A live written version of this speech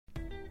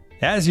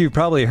As you've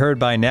probably heard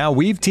by now,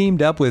 we've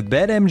teamed up with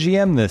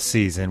BetMGM this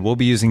season. We'll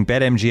be using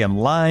BetMGM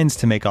lines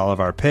to make all of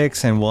our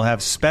picks, and we'll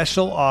have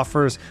special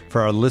offers for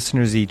our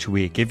listeners each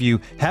week. If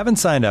you haven't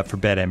signed up for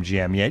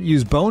BetMGM yet,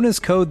 use bonus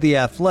code The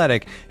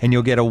Athletic, and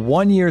you'll get a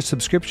 1-year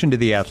subscription to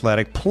The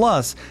Athletic,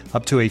 plus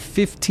up to a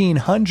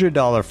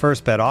 $1,500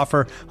 first bet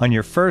offer on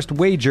your first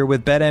wager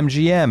with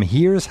BetMGM.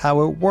 Here's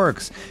how it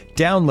works.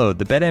 Download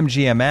the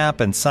BetMGM app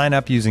and sign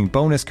up using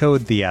bonus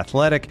code The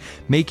Athletic.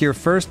 Make your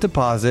first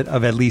deposit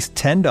of at least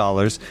 $10.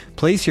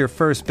 Place your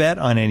first bet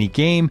on any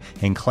game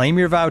and claim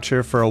your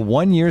voucher for a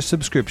 1-year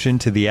subscription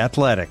to The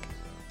Athletic.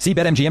 See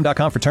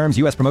BetMGM.com for terms.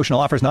 U.S. promotional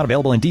offers not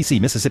available in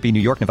D.C., Mississippi, New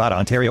York, Nevada,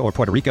 Ontario, or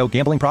Puerto Rico.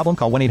 Gambling problem?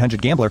 Call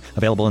 1-800-GAMBLER.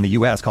 Available in the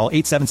U.S. Call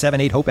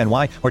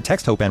 877-8-HOPE-NY or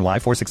text HOPE-NY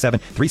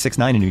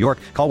 467-369 in New York.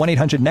 Call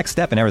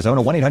 1-800-NEXT-STEP in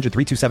Arizona.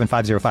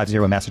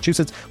 1-800-327-5050 in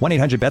Massachusetts.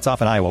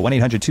 1-800-BETS-OFF in Iowa.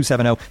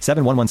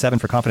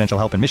 1-800-270-7117 for confidential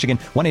help in Michigan.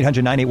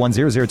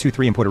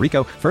 1-800-981-0023 in Puerto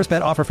Rico. First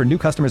bet offer for new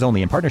customers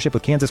only in partnership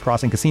with Kansas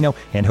Crossing Casino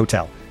and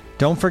Hotel.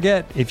 Don't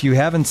forget, if you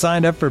haven't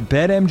signed up for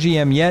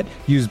BetMGM yet,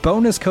 use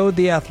bonus code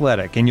The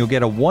Athletic, and you'll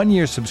get a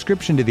 1-year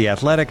subscription to The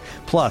Athletic,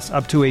 plus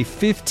up to a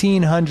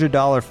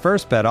 $1,500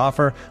 first bet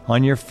offer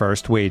on your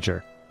first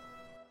wager.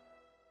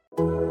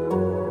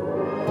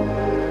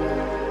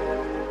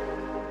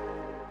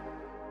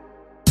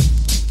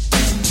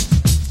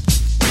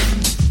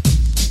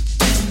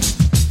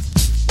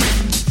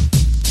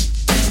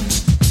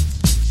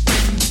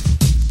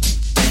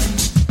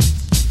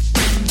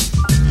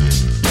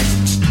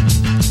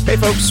 Hey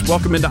folks,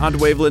 welcome into On to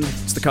Waveland.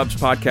 It's the Cubs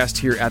podcast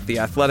here at The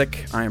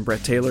Athletic. I am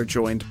Brett Taylor,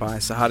 joined by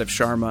Sahadev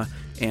Sharma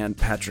and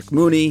Patrick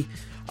Mooney.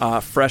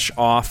 Fresh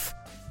off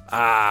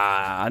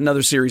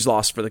another series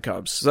loss for the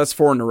Cubs. So that's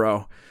 4 in a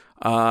row.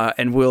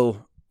 And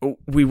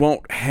we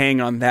won't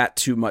hang on that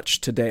too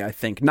much today, I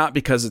think. Not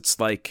because it's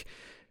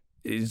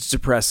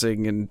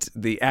depressing and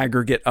the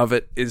aggregate of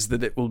it is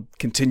that it will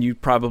continue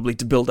probably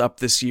to build up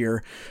this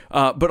year.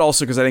 But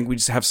also because I think we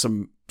just have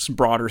some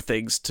broader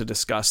things to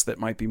discuss that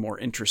might be more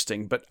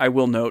interesting. But I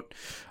will note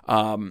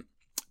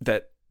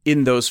that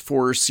in those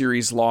 4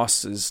 series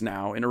losses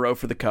now in a row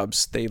for the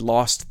Cubs, they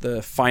lost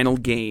the final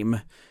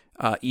game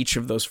each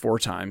of those 4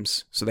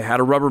 times. So they had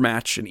a rubber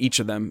match in each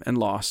of them and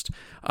lost.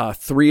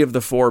 3 of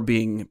the 4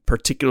 being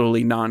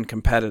particularly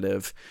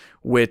non-competitive,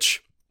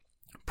 which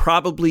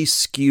probably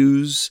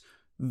skews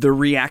the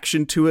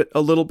reaction to it a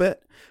little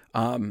bit.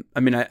 I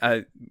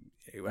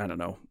don't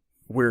know.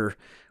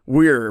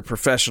 We're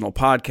professional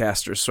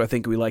podcasters, so I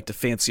think we like to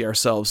fancy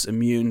ourselves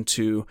immune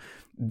to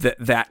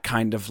that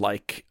kind of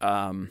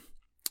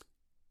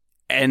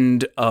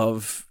end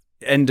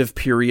of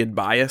period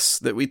bias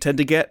that we tend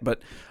to get.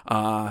 But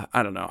I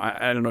don't know.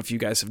 I don't know if you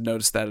guys have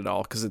noticed that at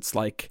all, because it's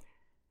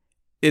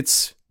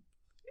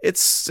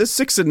it's a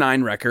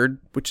 6-9 record,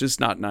 which is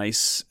not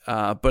nice,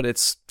 but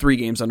it's 3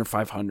 games under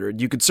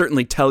 500. You could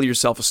certainly tell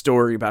yourself a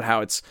story about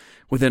how it's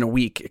within a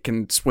week, it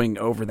can swing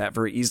over that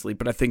very easily.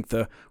 But I think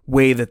the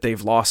way that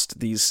they've lost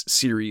these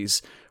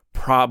series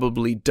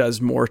probably does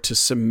more to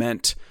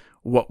cement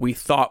what we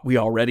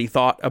already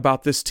thought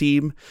about this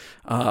team.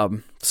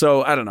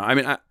 So I don't know. I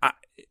mean, I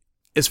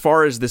as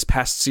far as this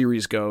past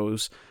series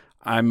goes,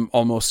 I'm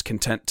almost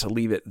content to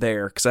leave it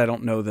there, because I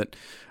don't know that,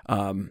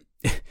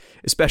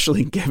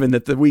 especially given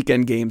that the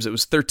weekend games, it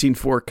was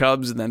 13-4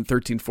 Cubs and then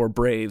 13-4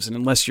 Braves. And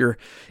unless you're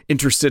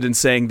interested in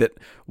saying that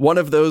one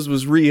of those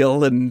was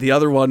real and the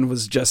other one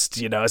was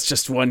just, it's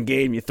just one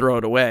game, you throw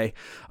it away.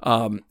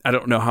 I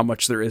don't know how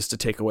much there is to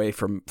take away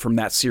from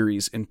that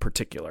series in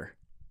particular.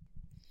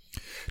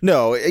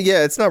 No,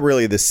 yeah, it's not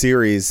really the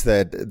series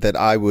that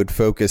I would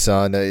focus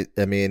on. I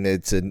mean,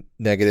 it's a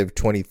negative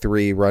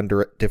 23 run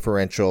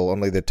differential.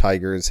 Only the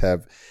Tigers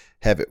have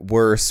it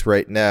worse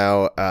right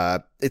now.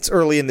 It's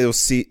early in the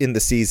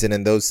season,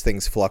 and those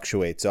things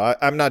fluctuate. So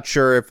I'm not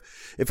sure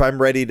if I'm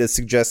ready to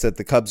suggest that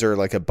the Cubs are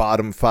like a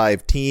bottom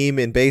 5 team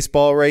in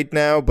baseball right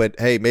now. But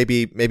hey,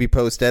 maybe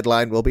post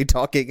deadline we'll be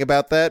talking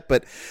about that.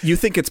 But you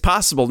think it's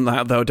possible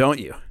now, though, don't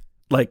you?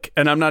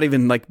 And I'm not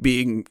even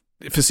being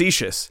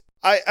facetious.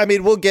 I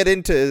mean, we'll get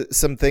into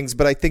some things,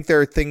 but I think there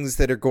are things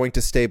that are going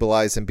to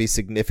stabilize and be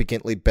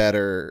significantly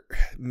better,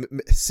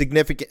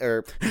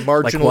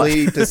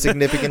 marginally to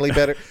significantly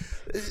better.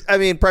 I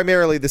mean,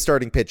 primarily the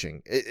starting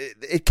pitching.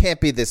 It can't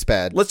be this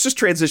bad. Let's just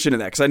transition to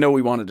that, because I know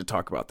we wanted to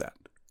talk about that.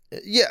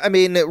 Yeah, I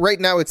mean,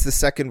 right now it's the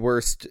second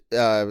worst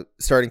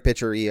starting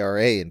pitcher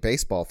ERA in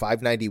baseball,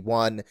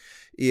 5.91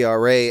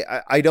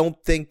 ERA. I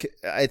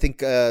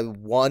think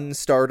one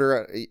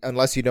starter,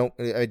 unless you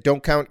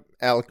don't count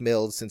Alec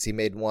Mills, since he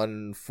made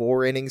 1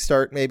 4-inning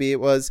start, maybe it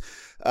was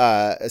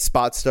a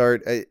spot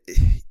start.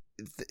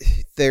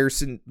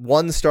 There's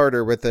one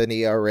starter with an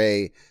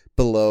ERA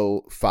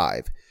below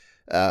 5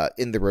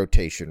 in the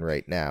rotation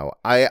right now.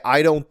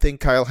 I don't think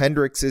Kyle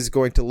Hendricks is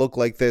going to look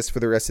like this for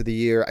the rest of the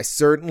year. I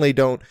certainly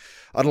don't,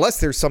 unless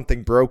there's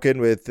something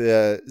broken with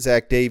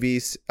Zach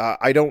Davies.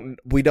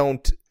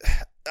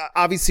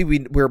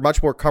 obviously we're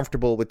much more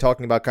comfortable with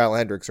talking about Kyle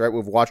Hendricks, right?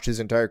 We've watched his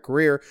entire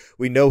career.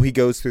 We know he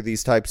goes through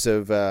these types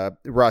of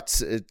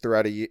ruts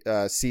throughout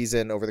a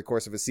season. Over the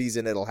course of a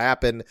season, it'll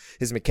happen.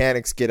 His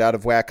mechanics get out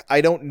of whack.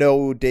 I don't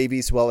know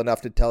Davies well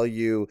enough to tell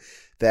you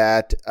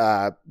that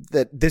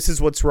that this is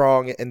what's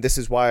wrong and this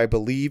is why I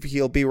believe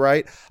he'll be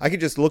right. I can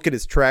just look at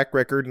his track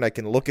record and I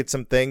can look at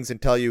some things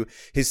and tell you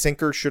his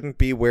sinker shouldn't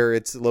be where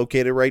it's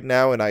located right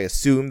now, and I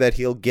assume that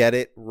he'll get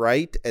it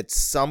right at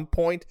some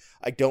point.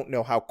 I don't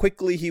know how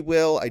quickly he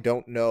will. I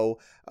don't know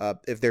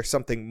if there's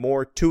something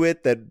more to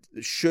it that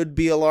should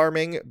be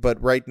alarming,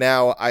 but right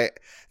now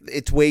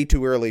it's way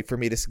too early for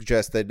me to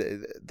suggest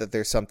that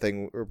there's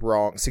something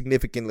wrong,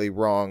 significantly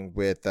wrong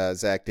with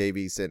Zach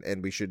Davies,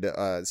 and we should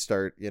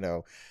start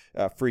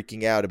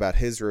freaking out about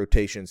his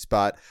rotation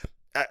spot.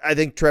 I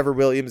think Trevor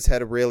Williams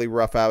had a really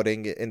rough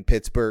outing in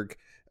Pittsburgh.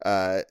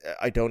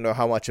 I don't know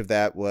how much of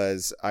that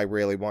was I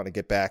really want to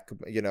get back.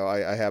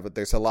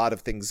 There's a lot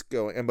of things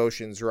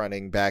emotions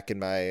running back in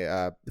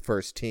my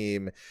first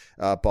team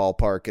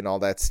ballpark and all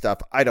that stuff.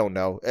 I don't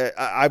know.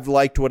 I've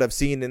liked what I've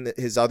seen in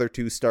his other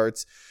two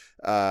starts.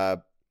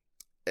 And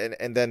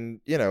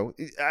then,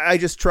 I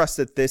just trust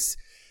that this,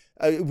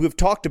 we've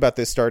talked about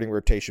this starting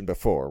rotation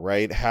before,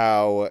 right?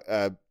 How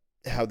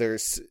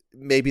there's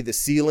maybe the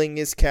ceiling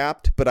is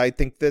capped, but I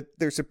think that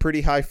there's a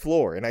pretty high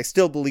floor, and I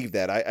still believe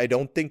that. I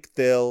don't think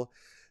they'll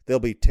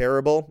be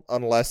terrible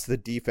unless the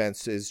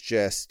defense is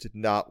just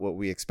not what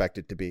we expect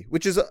it to be,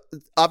 which is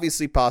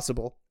obviously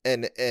possible,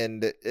 and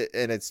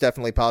it's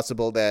definitely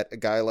possible that a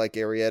guy like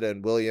Arrieta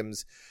and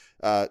Williams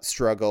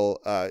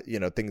struggle,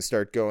 things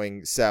start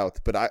going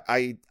south. But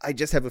I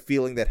just have a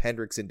feeling that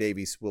Hendricks and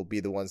Davies will be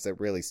the ones that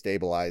really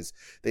stabilize.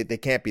 They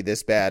can't be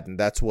this bad, and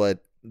that's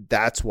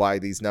why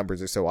these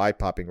numbers are so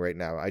eye-popping right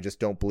now. I just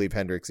don't believe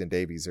Hendricks and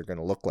Davies are going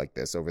to look like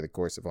this over the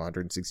course of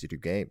 162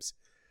 games.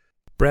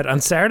 Brett,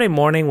 on Saturday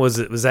morning, was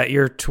that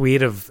your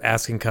tweet of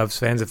asking Cubs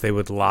fans if they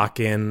would lock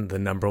in the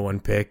number one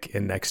pick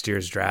in next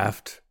year's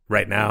draft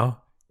right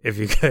now? If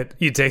you could,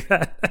 you take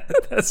that.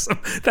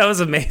 That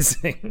was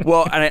amazing.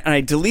 Well, and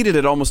I deleted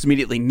it almost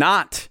immediately,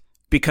 not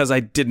because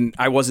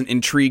I wasn't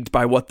intrigued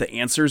by what the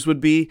answers would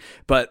be,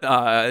 but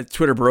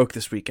Twitter broke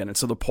this weekend, and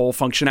so the poll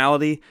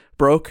functionality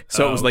broke,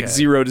 so it was like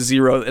 0 to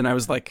 0, and I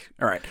was like,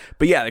 all right.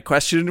 But yeah, the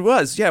question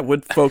was,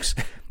 would folks,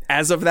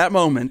 as of that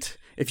moment,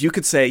 if you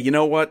could say, you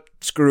know what,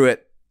 screw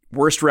it,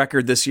 worst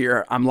record this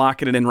year, I'm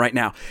locking it in right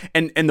now.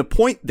 And the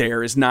point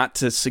there is not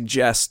to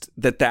suggest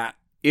that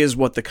is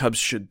what the Cubs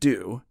should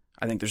do.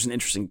 I think there's an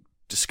interesting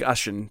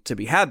discussion to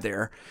be had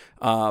there.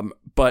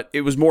 But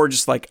it was more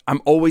just like,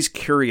 I'm always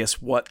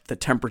curious what the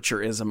temperature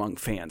is among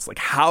fans. Like,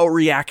 how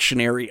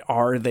reactionary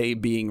are they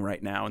being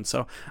right now? And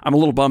so I'm a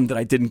little bummed that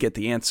I didn't get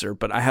the answer,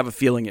 but I have a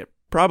feeling it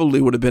probably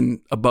would have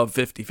been above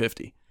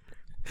 50-50.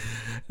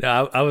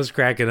 No, I was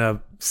cracking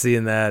up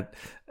seeing that.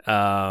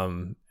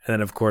 And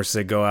then, of course,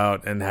 they go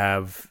out and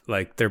have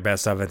like their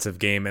best offensive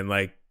game, and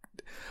like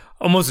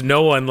almost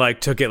no one like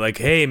took it like,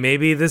 hey,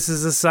 maybe this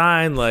is a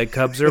sign, like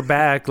Cubs are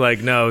back. Like,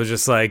 no, it was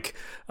just like,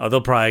 oh,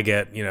 they'll probably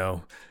get,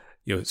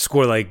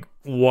 score like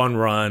one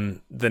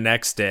run the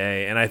next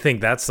day. And I think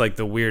that's like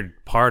the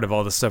weird part of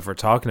all the stuff we're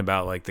talking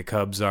about. Like, the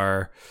Cubs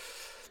are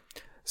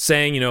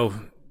saying,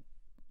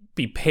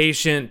 be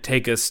patient,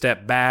 take a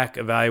step back,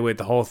 evaluate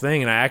the whole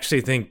thing. And I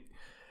actually think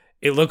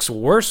it looks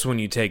worse when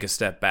you take a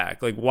step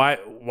back. Like,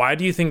 why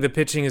do you think the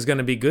pitching is going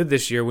to be good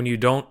this year when you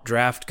don't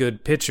draft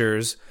good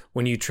pitchers,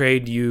 when you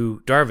trade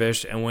Yu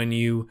Darvish, and when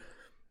you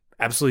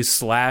absolutely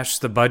slash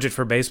the budget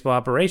for baseball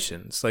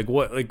operations? Like,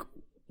 what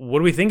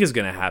do we think is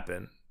going to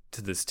happen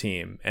to this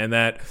team? And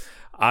that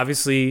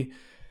obviously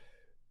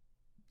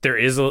there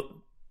is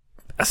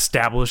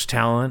established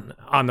talent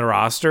on the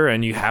roster,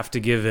 and you have to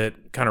give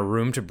it kind of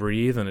room to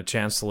breathe and a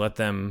chance to let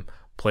them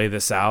play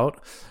this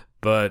out.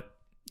 But,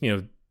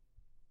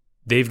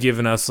 they've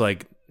given us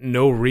like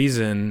no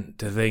reason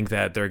to think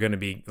that they're going to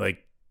be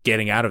like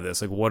getting out of this.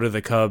 Like, what are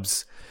the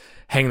Cubs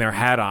hang their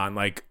hat on?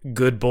 Like,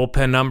 good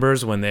bullpen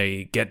numbers when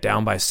they get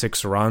down by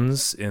 6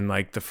 runs in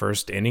like the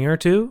first inning or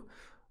two?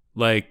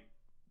 Like,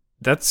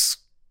 that's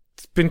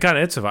been kind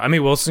of it so far. I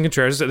mean, Wilson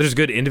Contreras, there's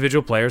good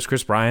individual players.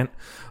 Chris Bryant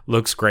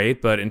looks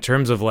great, but in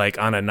terms of like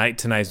on a night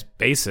to night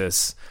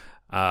basis,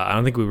 I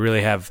don't think we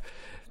really have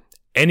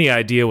any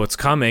idea what's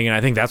coming. And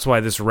I think that's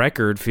why this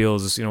record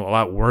feels, a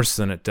lot worse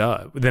than it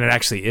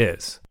actually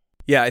is.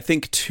 Yeah, I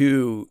think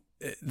too,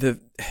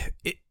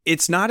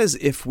 it's not as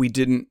if we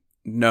didn't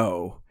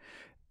know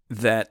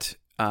that,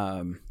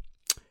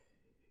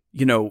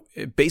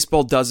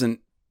 baseball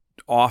doesn't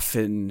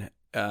often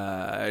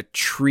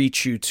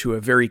treat you to a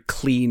very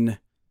clean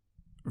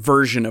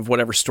version of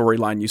whatever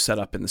storyline you set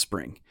up in the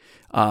spring.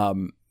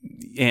 And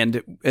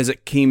as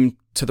it came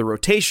to the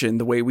rotation,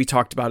 the way we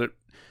talked about it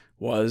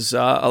was a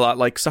lot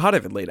like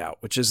Sahadev had laid out,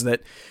 which is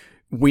that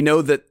we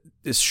know that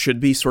this should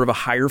be sort of a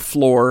higher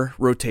floor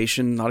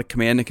rotation, not a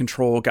command and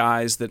control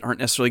guys that aren't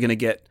necessarily going to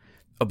get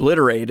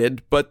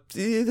obliterated, but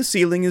the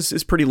ceiling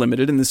is pretty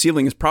limited, and the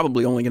ceiling is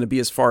probably only going to be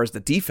as far as the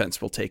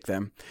defense will take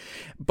them.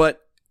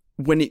 But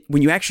when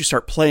you actually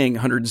start playing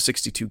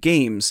 162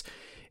 games,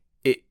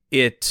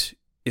 it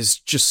is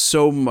just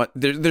so much,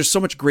 there's so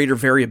much greater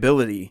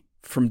variability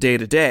from day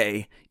to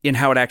day in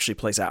how it actually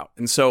plays out.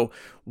 And so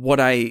what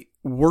I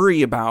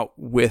worry about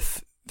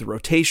with the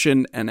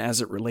rotation and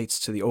as it relates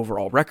to the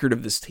overall record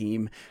of this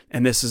team,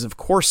 and this is of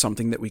course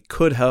something that we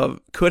could have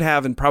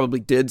and probably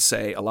did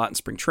say a lot in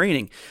spring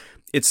training,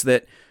 it's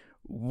that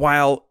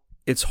while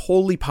it's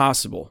wholly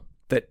possible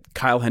that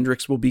Kyle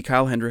Hendricks will be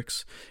Kyle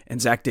Hendricks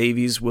and Zach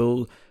Davies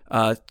will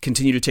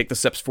continue to take the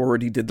steps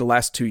forward he did the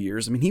last 2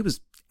 years. I mean, he was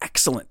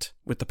excellent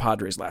with the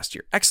Padres last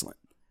year. Excellent.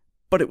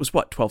 But it was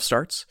 12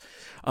 starts?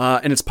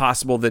 And it's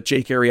possible that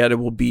Jake Arrieta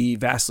will be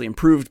vastly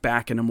improved,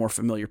 back in a more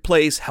familiar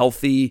place,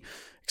 healthy,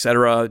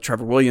 etc.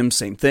 Trevor Williams,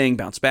 same thing,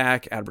 bounce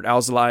back. Adbert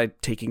Alzolay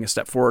taking a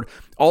step forward.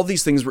 All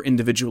these things were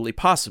individually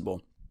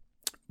possible.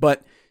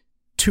 But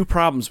two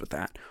problems with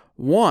that.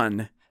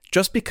 One,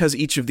 just because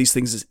each of these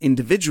things is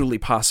individually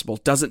possible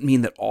doesn't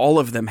mean that all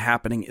of them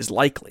happening is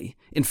likely.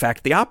 In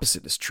fact, the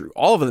opposite is true.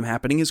 All of them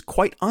happening is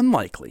quite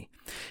unlikely.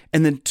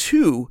 And then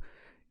two,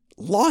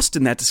 lost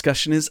in that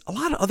discussion is a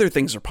lot of other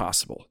things are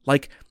possible.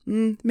 Like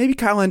maybe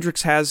Kyle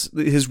Hendricks has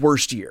his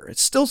worst year.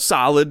 It's still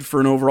solid for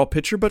an overall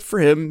pitcher, but for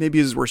him, maybe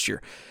his worst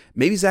year.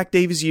 Maybe Zach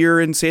Davies'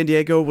 year in San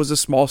Diego was a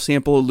small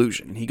sample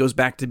illusion. He goes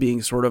back to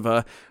being sort of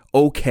a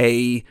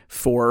okay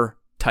for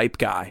type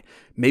guy.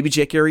 Maybe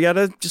Jake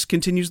Arrieta just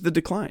continues the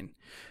decline.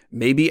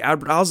 Maybe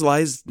Adbert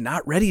Alzolay is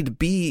not ready to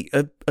be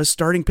a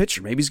starting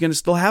pitcher. Maybe he's going to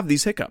still have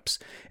these hiccups.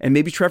 And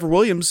maybe Trevor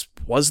Williams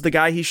was the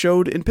guy he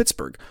showed in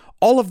Pittsburgh.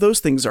 All of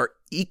those things are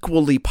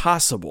equally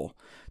possible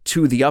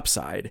to the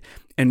upside.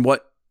 And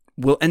what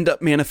will end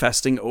up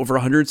manifesting over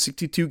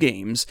 162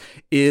 games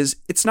is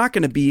it's not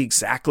going to be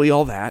exactly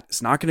all that.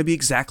 It's not going to be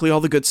exactly all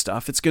the good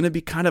stuff. It's going to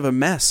be kind of a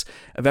mess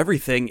of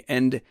everything.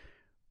 And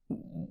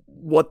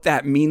what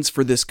that means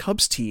for this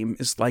Cubs team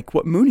is like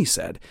what Mooney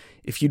said.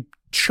 If you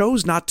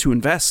chose not to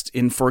invest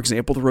in, for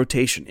example, the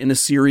rotation in a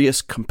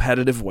serious,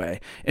 competitive way,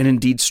 and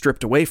indeed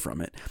stripped away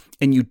from it,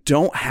 and you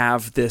don't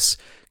have this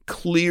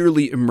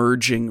clearly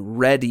emerging,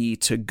 ready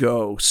to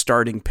go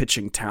starting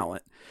pitching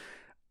talent,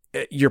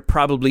 you're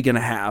probably going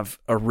to have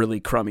a really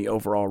crummy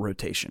overall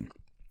rotation.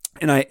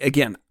 And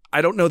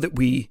I don't know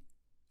that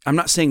I'm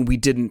not saying we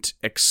didn't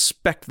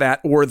expect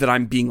that, or that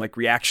I'm being like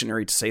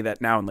reactionary to say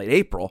that now in late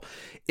April.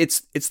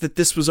 It's that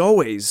this was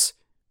always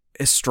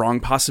a strong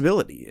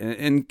possibility,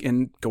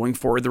 and going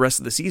forward the rest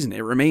of the season,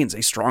 it remains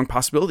a strong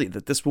possibility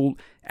that this will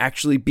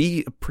actually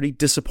be a pretty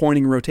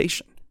disappointing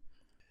rotation.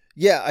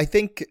 Yeah, I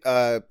think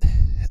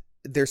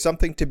there's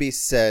something to be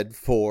said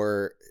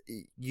for,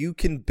 you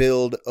can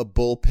build a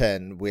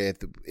bullpen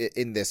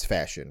in this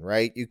fashion,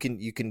 right? You can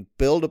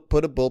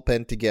put a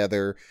bullpen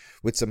together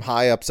with some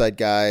high upside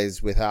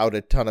guys without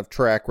a ton of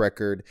track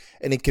record,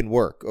 and it can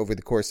work over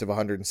the course of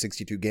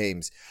 162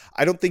 games.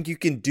 I don't think you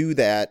can do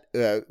that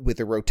with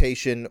a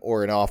rotation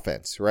or an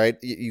offense, right?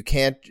 You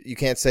can't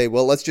say,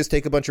 well, let's just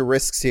take a bunch of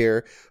risks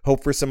here,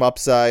 hope for some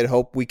upside,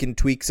 hope we can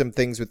tweak some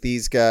things with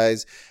these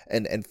guys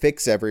and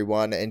fix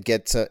everyone and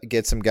get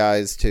some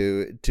guys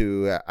to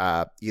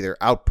either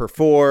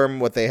outperform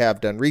what they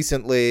have done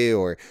recently,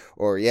 or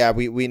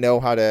we know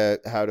how to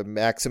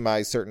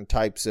maximize certain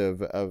types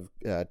of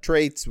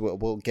traits.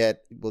 We'll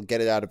get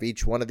it out of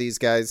each one of these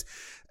guys.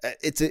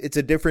 It's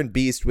a different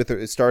beast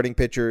with starting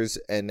pitchers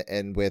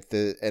and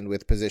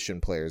with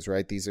position players,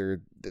 right?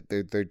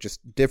 They're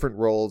just different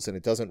roles, and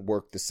it doesn't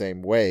work the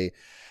same way.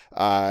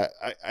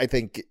 I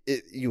think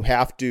you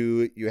have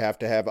to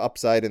have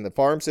upside in the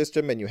farm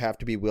system, and you have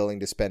to be willing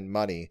to spend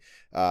money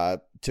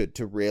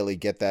to really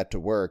get that to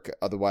work.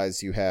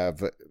 Otherwise, you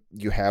have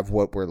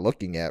what we're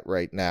looking at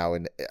right now,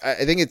 and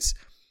I think it's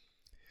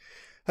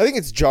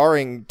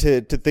jarring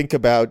to think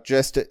about.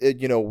 Just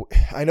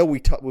I know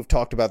we've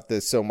talked about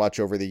this so much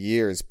over the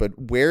years,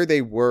 but where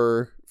they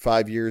were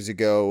 5 years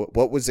ago,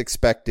 what was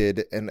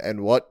expected,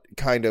 and what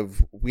kind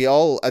of we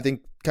all, I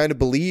think, kind of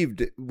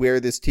believed where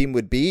this team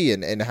would be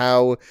and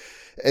how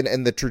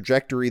and the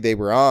trajectory they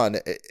were on.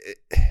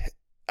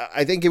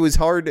 I think it was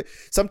hard.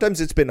 Sometimes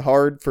it's been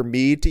hard for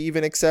me to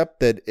even accept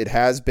that it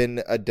has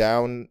been a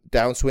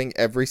downswing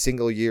every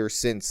single year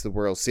since the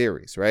World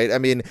Series, right? I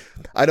mean,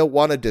 I don't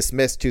want to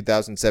dismiss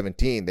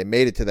 2017. They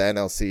made it to the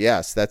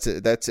NLCS.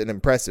 That's an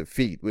impressive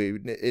feat.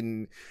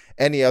 In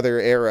any other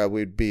era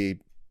would be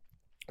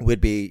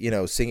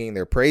singing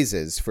their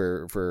praises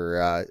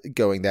for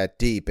going that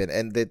deep,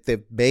 and that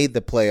they've made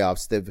the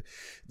playoffs.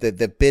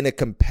 They've been a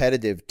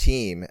competitive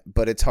team,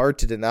 but it's hard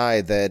to deny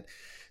that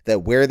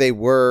where they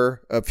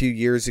were a few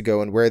years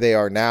ago and where they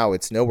are now,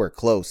 it's nowhere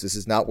close. This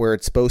is not where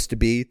it's supposed to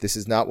be. This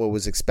is not what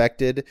was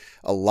expected.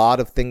 A lot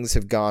of things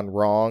have gone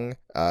wrong.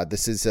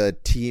 This is a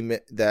team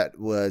that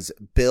was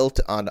built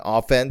on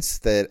offense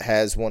that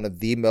has one of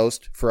the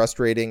most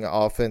frustrating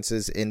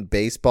offenses in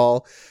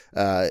baseball.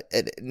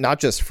 Not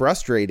just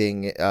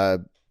frustrating,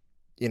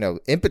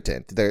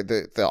 impotent.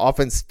 The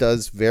offense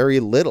does very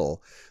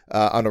little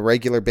on a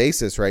regular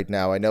basis right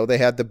now. I know they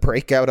had the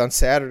breakout on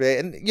Saturday,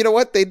 and you know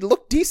what? They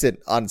looked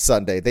decent on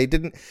Sunday. They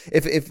didn't.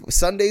 If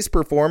Sunday's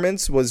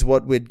performance was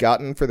what we'd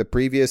gotten for the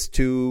previous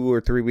 2 or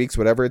 3 weeks,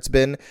 whatever it's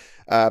been,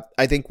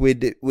 I think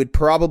would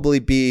probably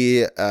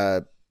be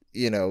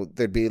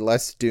there'd be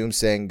less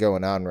doomsaying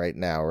going on right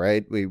now,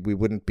 right? We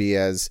wouldn't be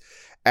as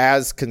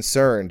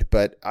concerned,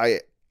 but I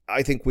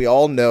think we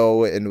all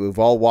know, and we've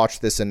all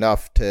watched this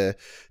enough to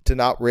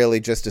not really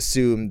just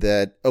assume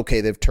that,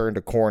 okay, they've turned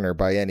a corner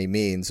by any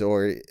means,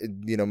 or,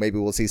 maybe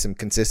we'll see some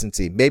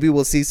consistency. Maybe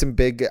we'll see some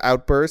big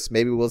outbursts.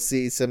 Maybe we'll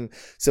see some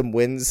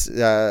wins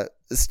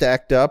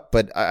stacked up.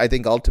 But I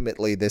think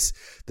ultimately this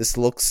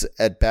looks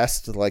at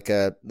best like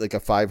a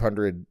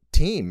 500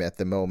 team at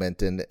the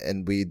moment. And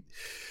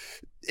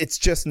it's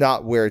just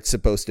not where it's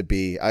supposed to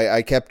be.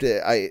 I think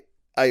it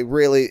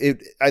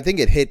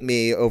hit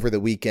me over the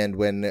weekend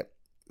when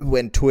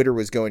Twitter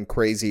was going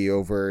crazy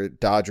over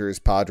Dodgers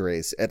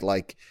Padres at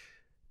like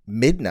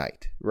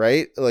midnight,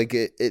 right? Like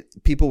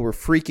people were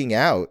freaking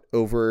out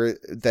over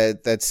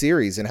that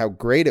series and how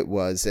great it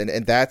was.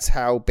 And that's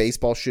how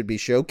baseball should be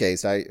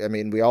showcased. I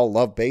mean, we all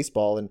love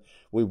baseball and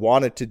we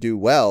want it to do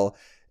well,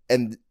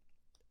 and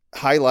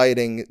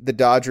highlighting the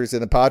Dodgers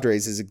and the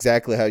Padres is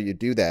exactly how you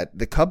do that.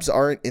 The Cubs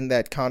aren't in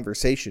that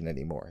conversation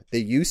anymore. They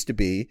used to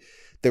be.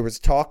 There was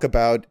talk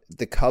about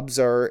the Cubs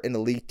are an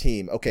elite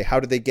team. Okay, how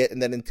did they get?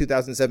 And then in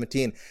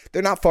 2017,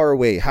 they're not far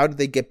away. How did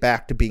they get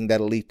back to being that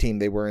elite team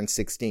they were in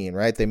 16,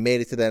 right? They made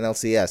it to the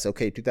NLCS.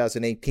 Okay,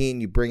 2018,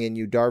 you bring in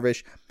Yu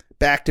Darvish,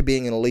 back to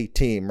being an elite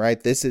team,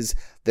 right? There's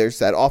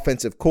that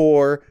offensive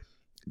core.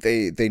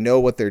 They know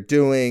what they're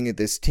doing.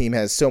 This team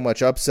has so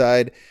much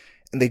upside,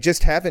 and they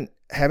just haven't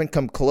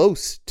come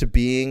close to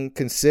being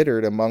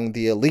considered among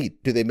the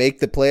elite. Do they make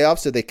the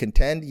playoffs? Do they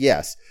contend?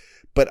 Yes.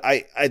 But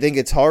I think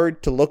it's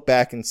hard to look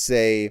back and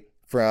say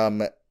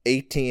from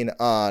 18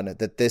 on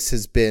that this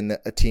has been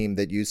a team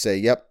that you say,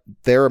 yep,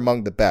 they're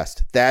among the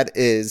best. That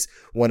is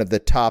one of the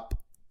top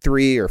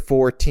 3 or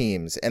 4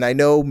 teams. And I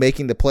know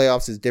making the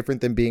playoffs is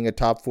different than being a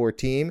top 4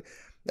 team.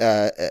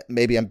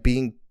 Maybe I'm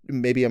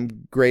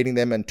grading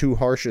them on too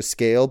harsh a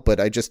scale,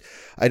 but I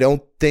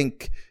don't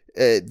think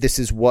this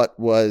isn't what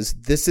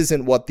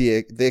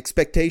the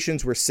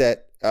expectations were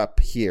set up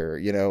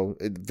here,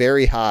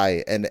 very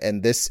high.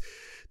 And this,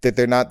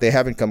 that they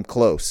haven't come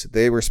close.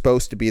 They were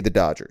supposed to be the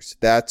Dodgers.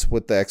 That's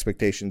what the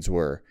expectations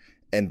were.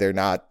 And they're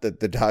not.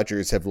 The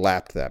Dodgers have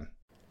lapped them.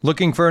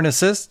 Looking for an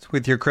assist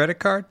with your credit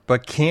card,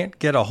 but can't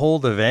get a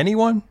hold of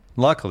anyone?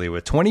 Luckily,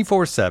 with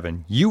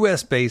 24/7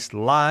 U.S.-based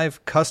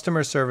live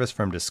customer service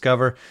from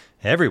Discover,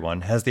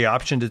 everyone has the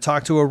option to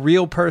talk to a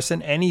real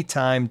person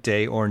anytime,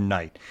 day or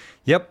night.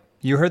 Yep,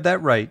 you heard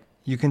that right.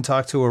 You can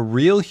talk to a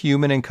real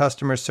human in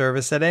customer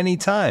service at any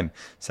time.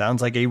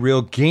 Sounds like a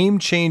real game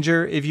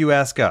changer if you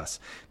ask us.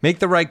 Make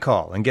the right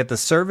call and get the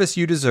service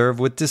you deserve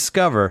with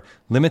Discover.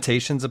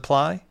 Limitations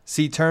apply.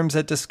 See terms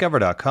at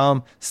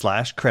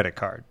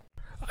discover.com/creditcard.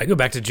 I go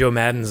back to Joe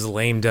Madden's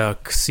lame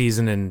duck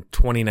season in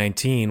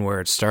 2019, where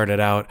it started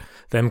out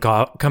them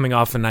coming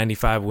off a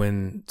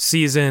 95-win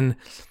season.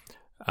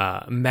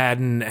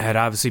 Madden had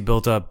obviously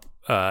built up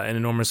an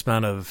enormous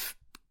amount of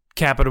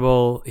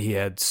capital. He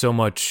had so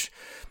much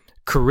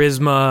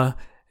charisma,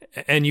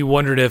 and you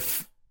wondered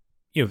if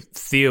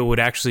Theo would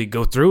actually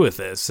go through with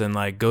this and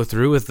like go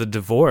through with the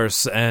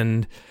divorce.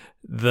 And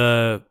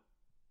the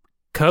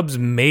Cubs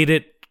made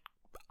it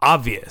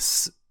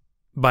obvious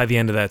by the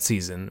end of that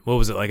season. What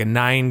was it, like a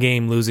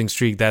 9-game losing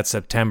streak that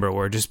September,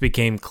 where it just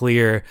became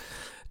clear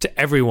to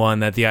everyone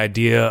that the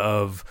idea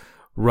of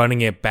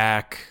running it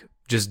back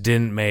just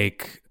didn't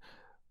make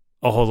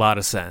a whole lot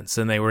of sense.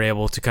 And they were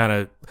able to kind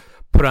of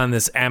put on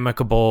this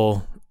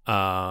amicable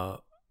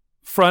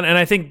front, and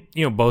I think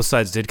both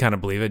sides did kind of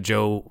believe it.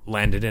 Joe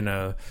landed in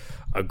a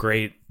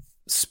great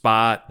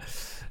spot.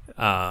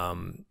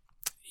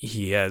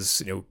 He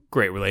has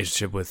great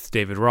relationship with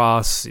David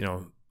Ross,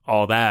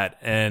 all that,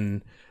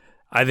 and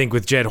I think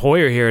with Jed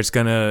Hoyer here,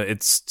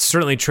 it's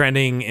certainly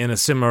trending in a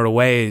similar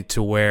way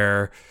to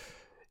where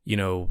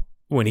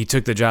when he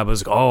took the job, it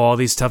was like, all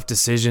these tough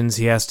decisions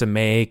he has to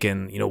make,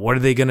 and what are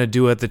they going to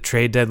do at the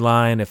trade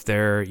deadline if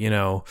they're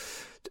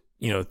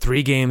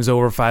 3 games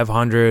over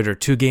 500 or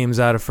 2 games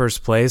out of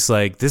first place.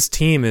 Like, this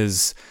team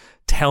is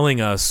telling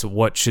us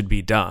what should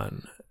be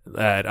done.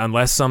 That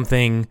unless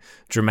something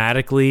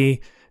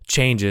dramatically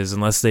changes,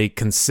 unless they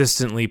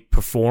consistently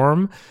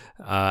perform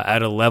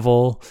at a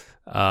level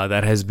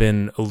that has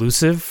been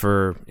elusive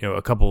for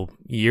a couple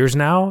years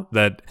now,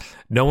 that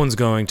no one's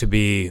going to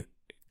be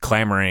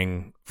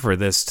clamoring for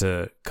this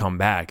to come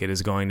back. It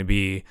is going to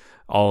be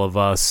all of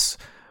us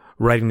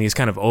writing these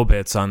kind of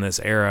obits on this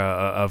era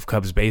of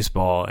Cubs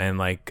baseball, and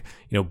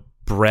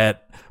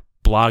Brett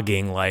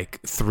blogging like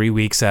 3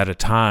 weeks at a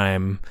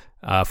time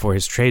for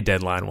his trade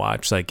deadline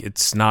watch. Like,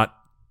 it's not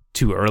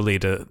too early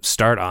to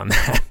start on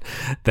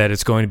that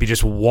it's going to be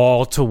just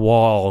wall to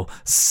wall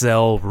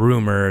sell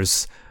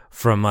rumors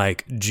from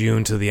like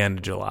June to the end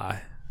of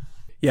July.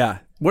 Yeah.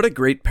 What a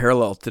great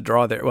parallel to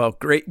draw there. Well,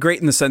 great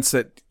in the sense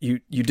that you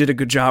did a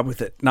good job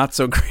with it. Not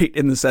so great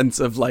in the sense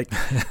of like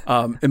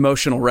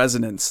emotional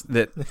resonance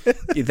that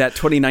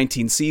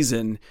 2019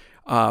 season.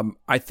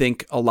 I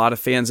think a lot of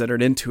fans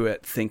entered into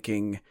it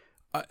thinking,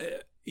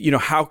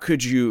 how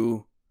could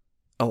you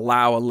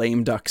allow a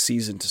lame duck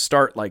season to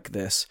start like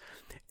this?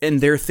 And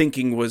their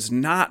thinking was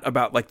not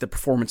about like the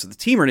performance of the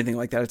team or anything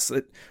like that. It's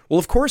that, well,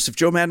 of course, if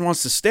Joe Madden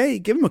wants to stay,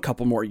 give him a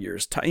couple more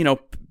years.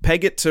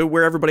 Peg it to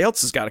where everybody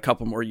else has got a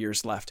couple more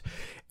years left.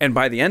 And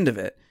by the end of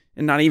it,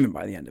 and not even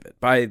by the end of it,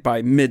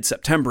 by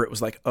mid-September, it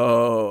was like,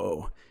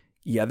 oh,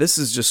 yeah, this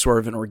is just sort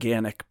of an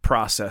organic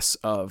process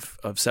of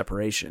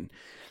separation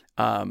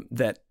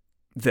that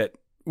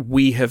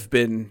we have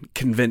been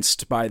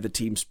convinced by the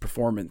team's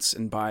performance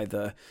and by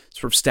the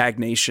sort of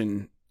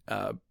stagnation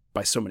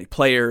by so many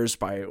players,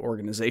 by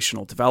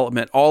organizational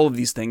development, all of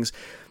these things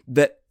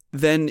that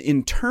then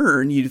in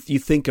turn, you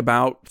think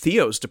about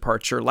Theo's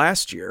departure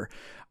last year.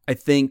 I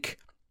think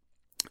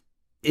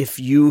if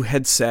you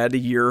had said a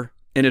year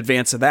in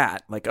advance of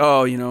that, like,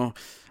 oh,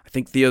 I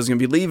think Theo's going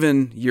to be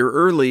leaving a year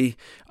early,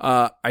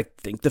 I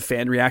think the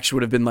fan reaction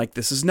would have been like,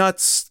 this is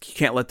nuts. You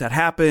can't let that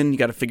happen. You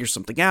got to figure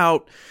something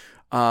out.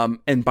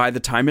 And by the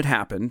time it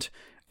happened,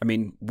 I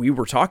mean, we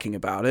were talking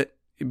about it.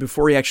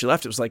 Before he actually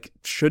left, it was like,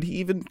 should he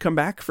even come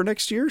back for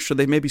next year? Should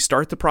they maybe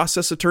start the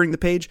process of turning the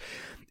page?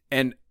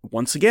 And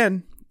once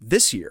again,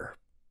 this year,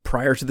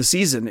 prior to the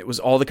season, it was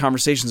all the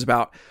conversations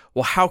about,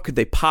 well, how could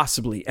they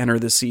possibly enter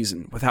this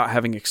season without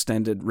having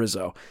extended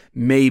Rizzo,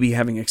 maybe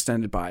having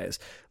extended Baez?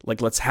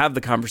 Like, let's have the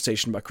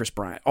conversation about Chris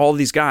Bryant, all of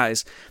these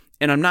guys.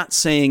 And I'm not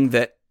saying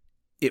that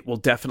it will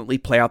definitely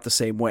play out the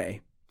same way.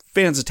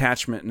 Fans'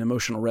 attachment and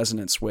emotional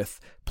resonance with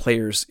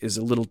players is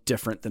a little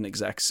different than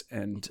execs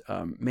and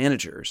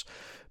managers,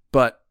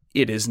 but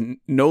it is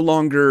no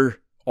longer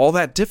all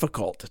that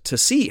difficult to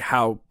see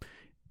how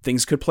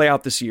things could play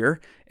out this year.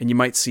 And you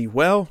might see,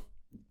 well,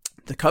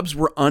 the Cubs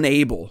were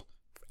unable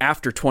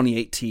after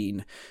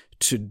 2018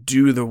 to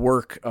do the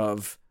work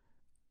of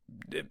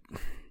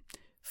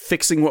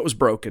fixing what was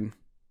broken,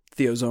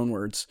 Theo's own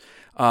words,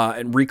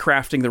 and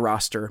recrafting the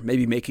roster,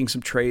 maybe making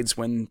some trades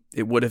when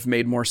it would have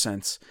made more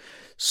sense.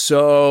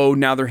 So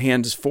now their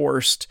hand is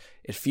forced.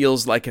 It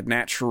feels like a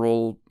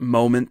natural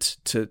moment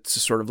to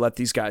sort of let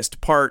these guys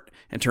depart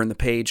and turn the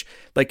page.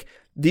 Like,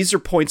 these are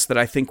points that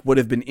I think would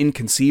have been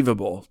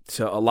inconceivable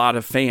to a lot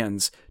of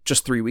fans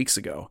just 3 weeks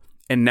ago.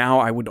 And now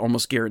I would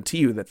almost guarantee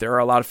you that there are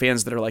a lot of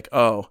fans that are like,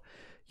 oh,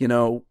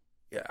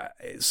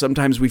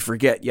 sometimes we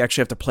forget you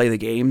actually have to play the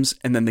games,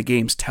 and then the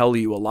games tell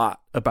you a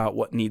lot about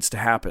what needs to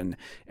happen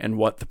and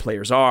what the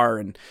players are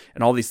and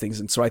all these things.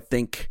 And so I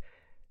think,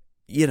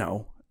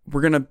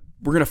 we're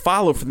going to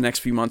follow for the next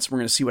few months. We're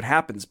going to see what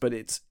happens, but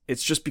it's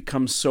just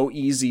become so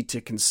easy to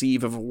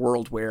conceive of a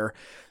world where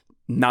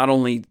not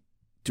only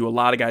do a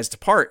lot of guys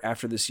depart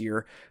after this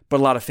year, but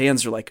a lot of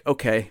fans are like,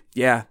 okay,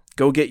 yeah,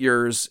 go get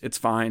yours. It's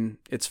fine.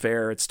 It's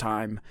fair. It's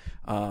time.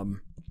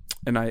 And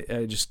I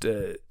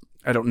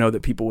don't know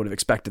that people would have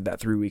expected that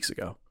 3 weeks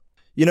ago.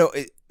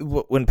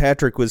 When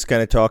Patrick was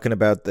kind of talking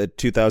about the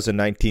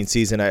 2019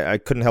 season, I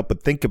couldn't help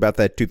but think about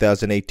that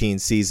 2018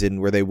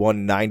 season where they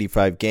won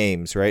 95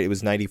 games, right? It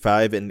was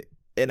 95, and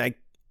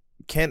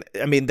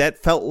that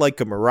felt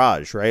like a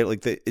mirage, right?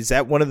 Like, is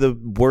that one of the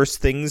worst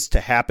things to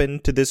happen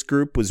to this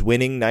group, was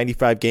winning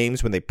 95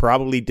 games when they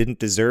probably didn't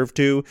deserve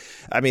to?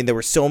 I mean, there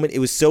were so many, it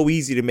was so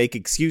easy to make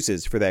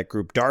excuses for that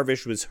group.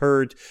 Darvish was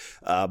hurt,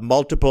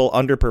 multiple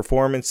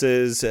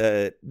underperformances.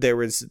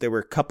 There were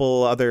a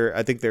couple other,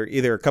 I think there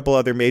either a couple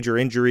other major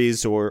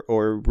injuries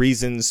or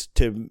reasons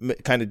to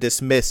kind of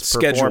dismiss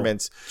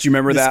performance. Do you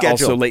remember that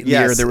schedule. Also late in the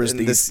year, there was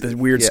the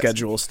weird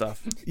schedule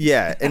stuff.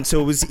 Yeah. And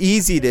so it was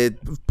easy to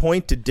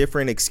point to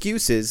different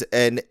excuses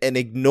and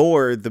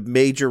ignore the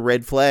major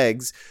red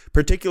flags,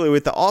 particularly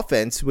with the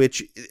offense,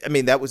 which, I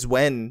mean, that was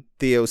when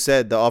Theo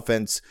said the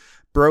offense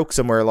broke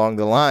somewhere along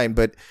the line,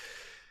 but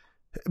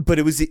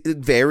it was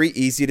very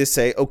easy to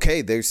say,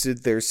 okay,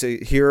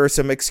 here are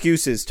some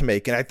excuses to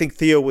make. And I think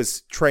Theo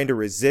was trying to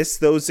resist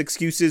those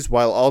excuses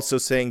while also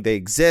saying they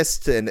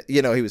exist. And,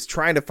 he was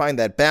trying to find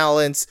that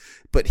balance,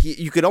 but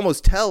you could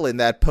almost tell in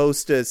that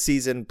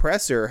post-season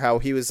presser how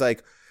he was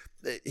like,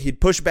 he'd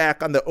push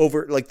back on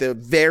the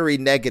very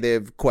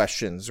negative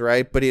questions,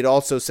 right? But he'd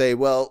also say,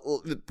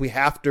 well, we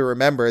have to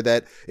remember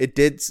that it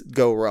did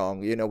go wrong.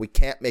 We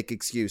can't make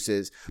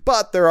excuses,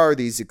 but there are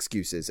these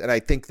excuses. And I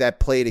think that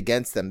played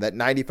against them. That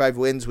 95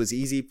 wins was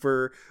easy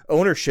for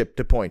ownership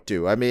to point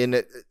to. I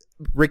mean,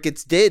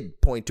 Ricketts did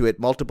point to it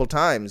multiple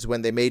times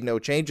when they made no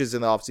changes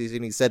in the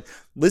offseason. He said,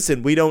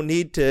 listen, we don't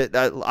need to,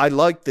 I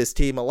like this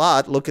team a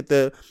lot. Look at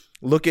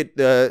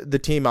the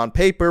team on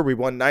paper. We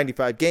won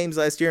 95 games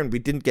last year, and we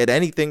didn't get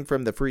anything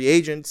from the free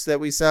agents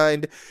that we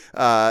signed.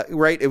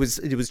 Right? It was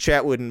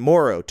Chatwood and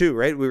Morrow too,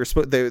 right? We were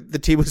the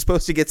team was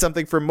supposed to get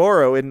something from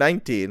Morrow in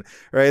 19,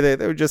 right? They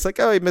were just like,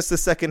 oh, he missed the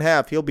second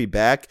half. He'll be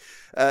back.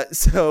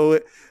 So,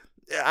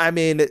 I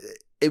mean,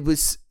 it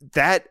was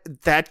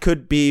that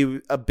could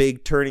be a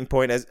big turning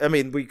point. As I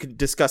mean, we could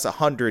discuss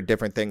 100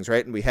 different things,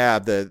 right? And we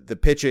have the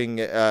pitching,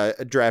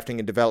 drafting,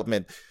 and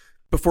development.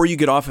 Before you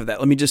get off of that,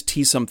 let me just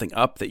tee something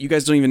up that you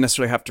guys don't even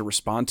necessarily have to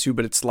respond to,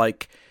 but it's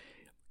like,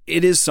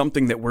 it is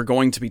something that we're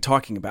going to be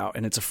talking about,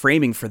 and it's a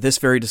framing for this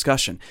very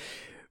discussion.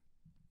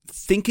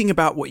 Thinking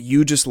about what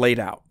you just laid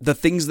out, the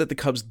things that the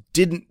Cubs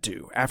didn't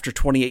do after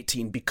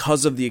 2018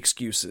 because of the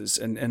excuses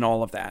and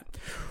all of that,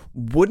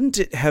 wouldn't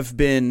it have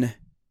been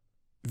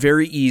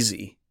very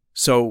easy?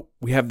 So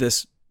we have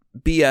this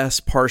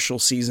BS partial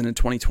season in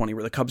 2020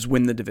 where the Cubs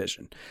win the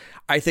division.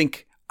 I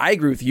think I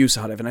agree with you,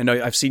 Sahadev, and I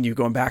know I've seen you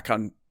going back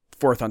and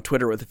forth on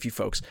Twitter with a few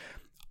folks.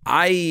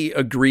 I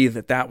agree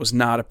that was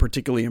not a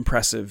particularly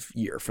impressive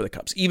year for the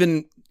Cubs.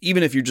 Even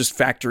if you're just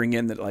factoring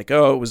in that, like,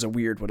 oh, it was a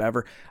weird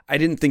whatever, I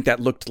didn't think that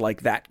looked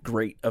like that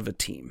great of a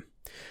team.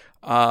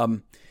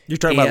 You're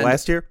talking about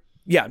last year?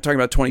 Yeah, I'm talking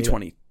about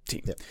 2020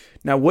 team. Yeah.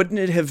 Now, wouldn't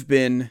it have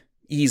been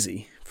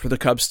easy for the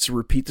Cubs to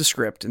repeat the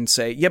script and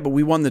say, yeah, but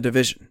we won the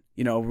division,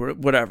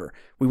 whatever.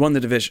 We won the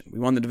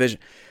division.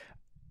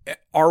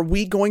 Are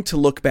we going to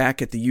look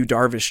back at the Yu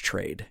Darvish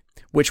trade,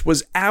 which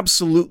was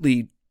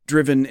absolutely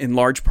driven in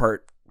large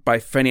part by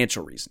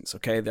financial reasons?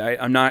 Okay,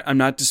 I'm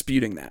not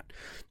disputing that,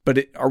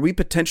 but are we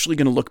potentially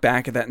going to look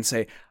back at that and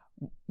say,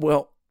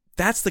 well,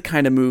 that's the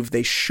kind of move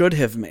they should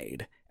have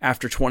made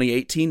after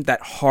 2018,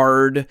 that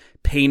hard,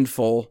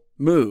 painful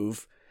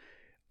move,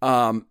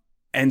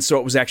 and so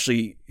it was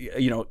actually,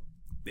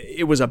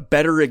 it was a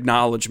better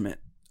acknowledgement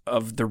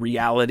of the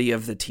reality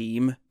of the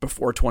team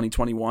before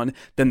 2021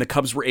 than the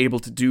Cubs were able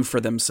to do for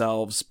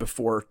themselves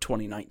before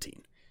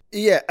 2019.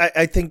 Yeah,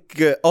 I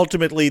think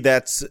ultimately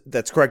that's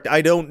correct.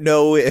 I don't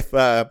know if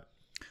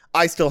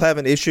I still have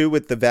an issue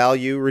with the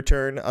value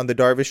return on the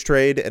Darvish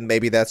trade, and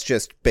maybe that's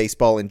just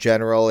baseball in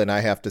general, and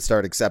I have to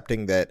start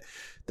accepting that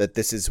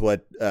this is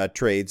what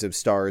trades of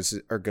stars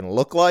are going to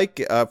look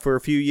like for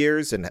a few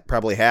years, and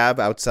probably have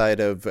outside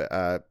of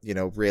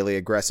really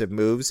aggressive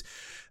moves.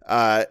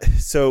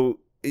 So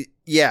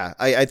yeah,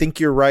 I think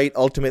you're right.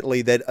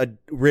 Ultimately, that a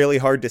really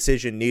hard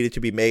decision needed to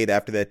be made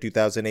after that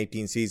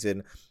 2018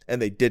 season,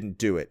 and they didn't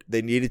do it.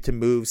 They needed to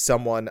move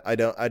someone.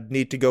 I'd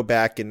need to go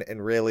back and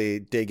really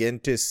dig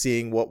into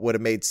seeing what would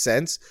have made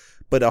sense,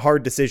 but a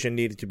hard decision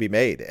needed to be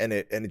made, and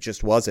it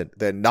just wasn't.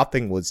 Then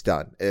nothing was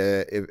done.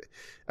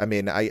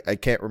 I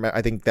can't remember.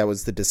 I think that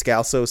was the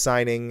Descalso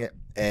signing,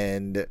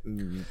 and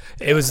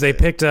it was they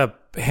picked up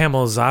Cole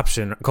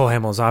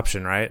Hamels'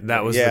 option, right?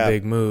 That was the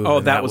big move. Oh,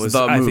 that was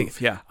the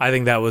move. I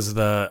think that was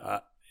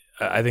the.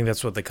 I think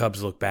that's what the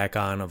Cubs look back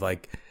on of,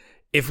 like,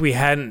 if we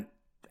hadn't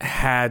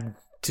had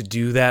to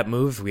do that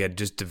move, if we had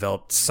just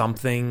developed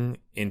something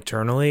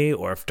internally,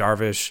 or if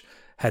Darvish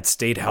had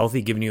stayed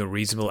healthy, given you a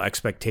reasonable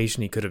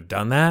expectation he could have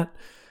done that,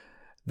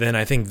 then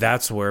I think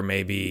that's where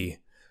maybe,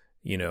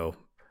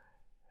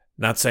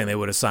 not saying they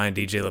would have signed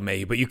DJ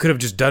LeMahieu, but you could have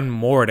just done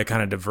more to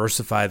kind of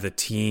diversify the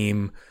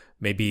team,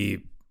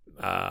 maybe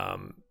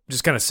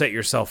just kind of set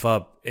yourself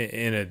up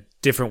in a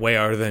different way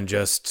other than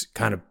just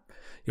kind of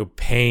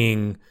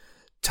paying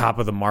top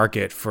of the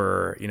market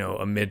for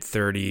a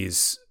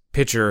mid-30s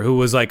pitcher who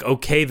was like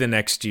okay the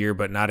next year,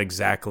 but not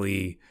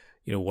exactly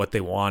what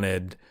they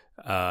wanted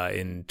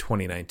in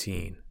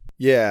 2019.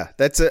 Yeah,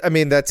 that's. I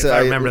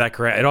remember that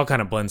correct. It all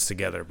kind of blends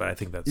together, but I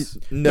think that's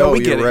we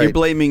get it. Right. You're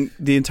blaming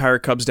the entire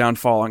Cubs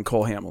downfall on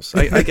Cole Hamels.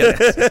 I get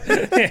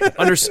it.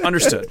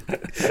 Understood.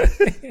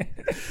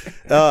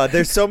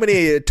 There's so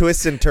many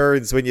twists and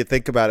turns when you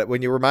think about it.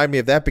 When you remind me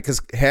of that,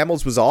 because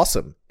Hamels was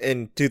awesome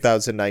in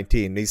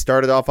 2019. He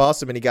started off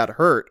awesome, and he got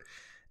hurt,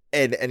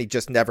 and he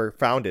just never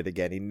found it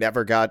again. He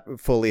never got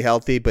fully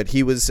healthy. But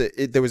he was.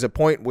 There was a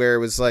point where it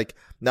was like,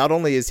 not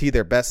only is he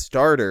their best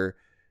starter,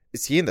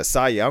 is he in the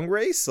Cy Young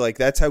race? Like,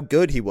 that's how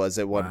good he was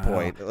at one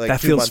point. Like,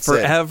 that feels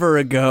forever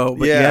ago.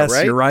 But yes,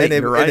 right? You're right.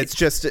 And you're right. And it's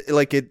just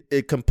like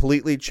it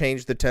completely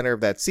changed the tenor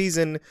of that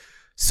season.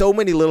 So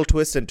many little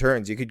twists and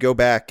turns. You could go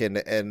back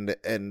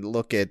and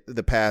look at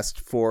the past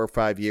 4 or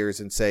 5 years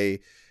and say,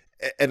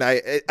 and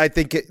I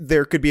think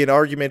there could be an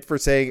argument for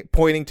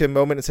pointing to a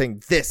moment and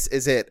saying, this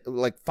is it,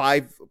 like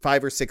five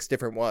or six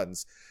different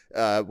ones.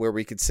 Where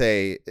we could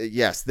say,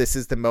 yes, this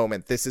is the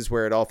moment. This is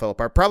where it all fell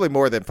apart. Probably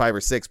more than 5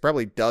 or 6,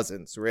 probably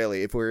dozens,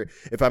 really.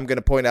 If I'm going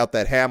to point out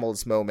that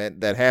Hamels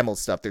moment, that Hamels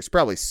stuff, there's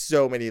probably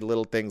so many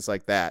little things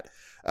like that.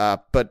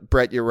 But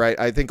Brett, you're right.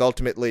 I think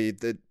ultimately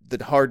the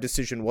hard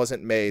decision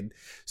wasn't made.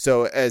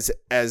 So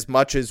as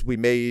much as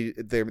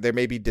there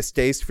may be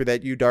distaste for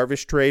that Yu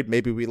Darvish trade,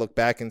 maybe we look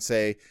back and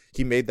say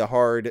he made the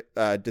hard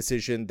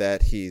decision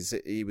that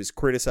he was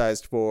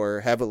criticized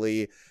for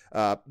heavily,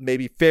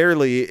 maybe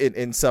fairly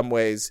in some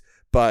ways,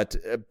 but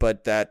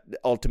that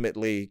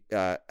ultimately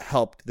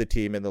helped the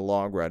team in the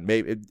long run.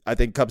 Maybe I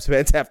think Cubs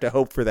fans have to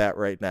hope for that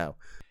right now.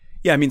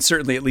 Yeah, I mean,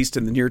 certainly at least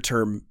in the near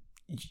term,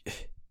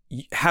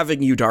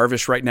 having Yu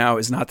Darvish right now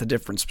is not the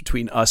difference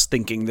between us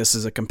thinking this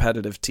is a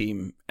competitive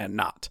team and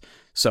not.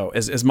 So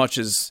as much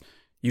as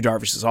Yu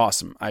Darvish is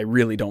awesome, I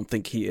really don't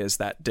think he is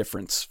that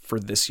difference for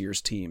this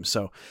year's team.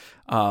 So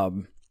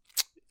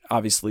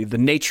obviously the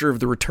nature of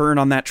the return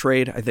on that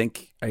trade. I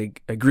think I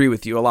agree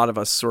with you. A lot of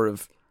us sort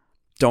of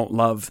don't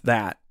love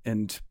that,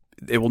 and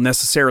it will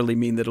necessarily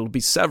mean that it'll be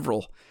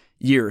several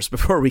years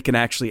before we can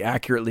actually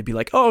accurately be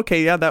like, oh,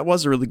 okay, yeah, that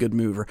was a really good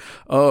move, or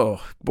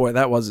oh boy,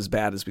 that was as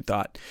bad as we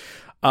thought.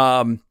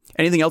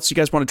 Anything else you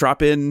guys want to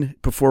drop in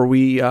before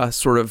we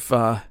sort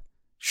of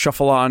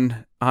shuffle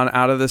on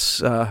out of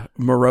this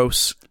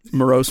morose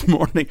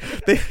morning?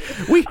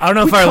 I don't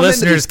know if our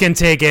listeners can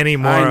take any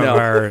more of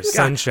our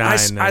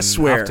sunshine I and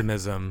swear,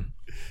 optimism.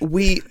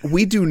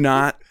 We do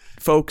not,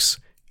 folks.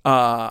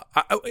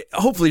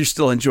 Hopefully you're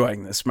still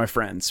enjoying this, my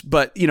friends.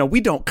 But,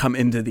 we don't come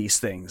into these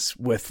things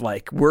with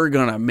like, we're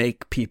going to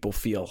make people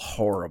feel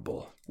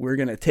horrible. We're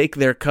going to take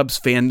their Cubs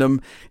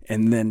fandom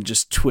and then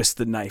just twist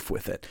the knife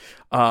with it.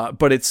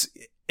 But it's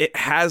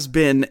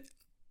the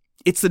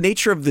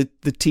nature of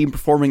the team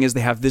performing as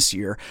they have this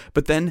year,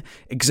 but then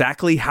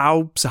exactly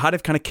how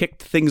Sahadev kind of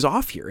kicked things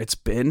off here. It's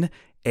been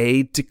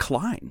a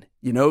decline.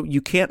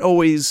 You can't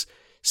always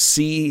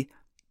see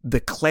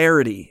the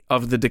clarity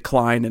of the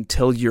decline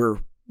until you're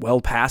well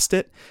past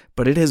it,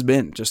 but it has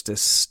been just a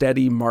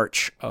steady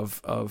march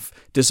of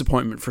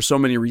disappointment for so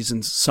many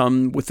reasons,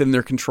 some within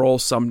their control,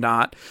 some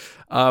not.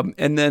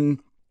 And then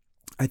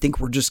I think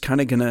we're just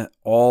kind of going to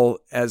all,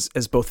 as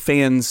both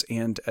fans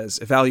and as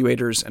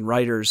evaluators and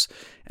writers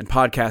and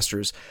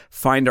podcasters,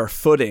 find our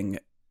footing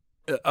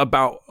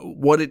about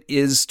what it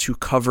is to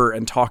cover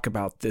and talk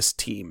about this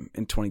team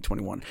in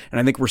 2021. And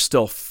I think we're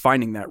still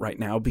finding that right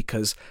now,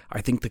 because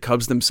I think the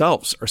Cubs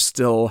themselves are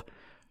still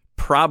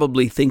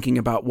probably thinking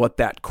about what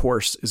that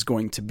course is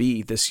going to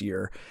be this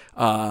year.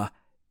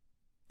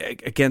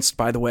 Against,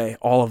 by the way,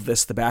 all of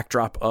this, the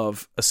backdrop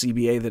of a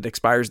CBA that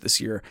expires this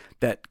year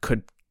that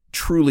could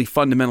truly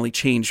fundamentally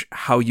change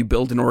how you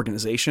build an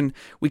organization.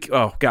 We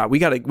got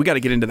to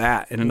get into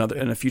that in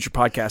a future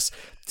podcast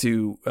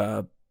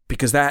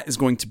because that is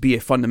going to be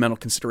a fundamental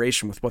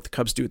consideration with what the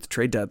Cubs do at the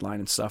trade deadline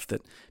and stuff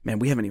that, man,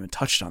 we haven't even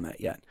touched on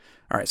that yet.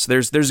 All right, so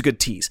there's a good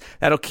tease.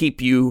 That'll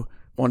keep you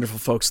wonderful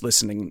folks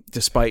listening,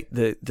 despite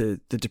the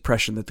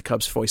depression that the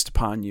Cubs foist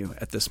upon you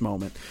at this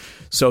moment.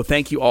 So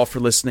thank you all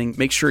for listening.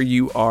 Make sure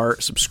you are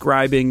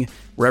subscribing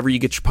wherever you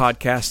get your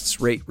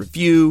podcasts, rate,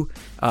 review.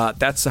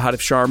 That's Sahadev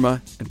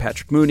Sharma and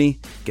Patrick Mooney.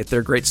 Get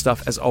their great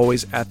stuff, as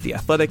always, at The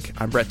Athletic.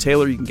 I'm Brett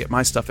Taylor. You can get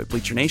my stuff at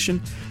Bleacher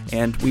Nation.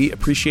 And we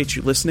appreciate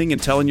you listening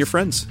and telling your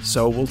friends.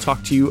 So we'll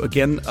talk to you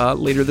again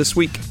later this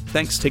week.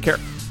 Thanks. Take care.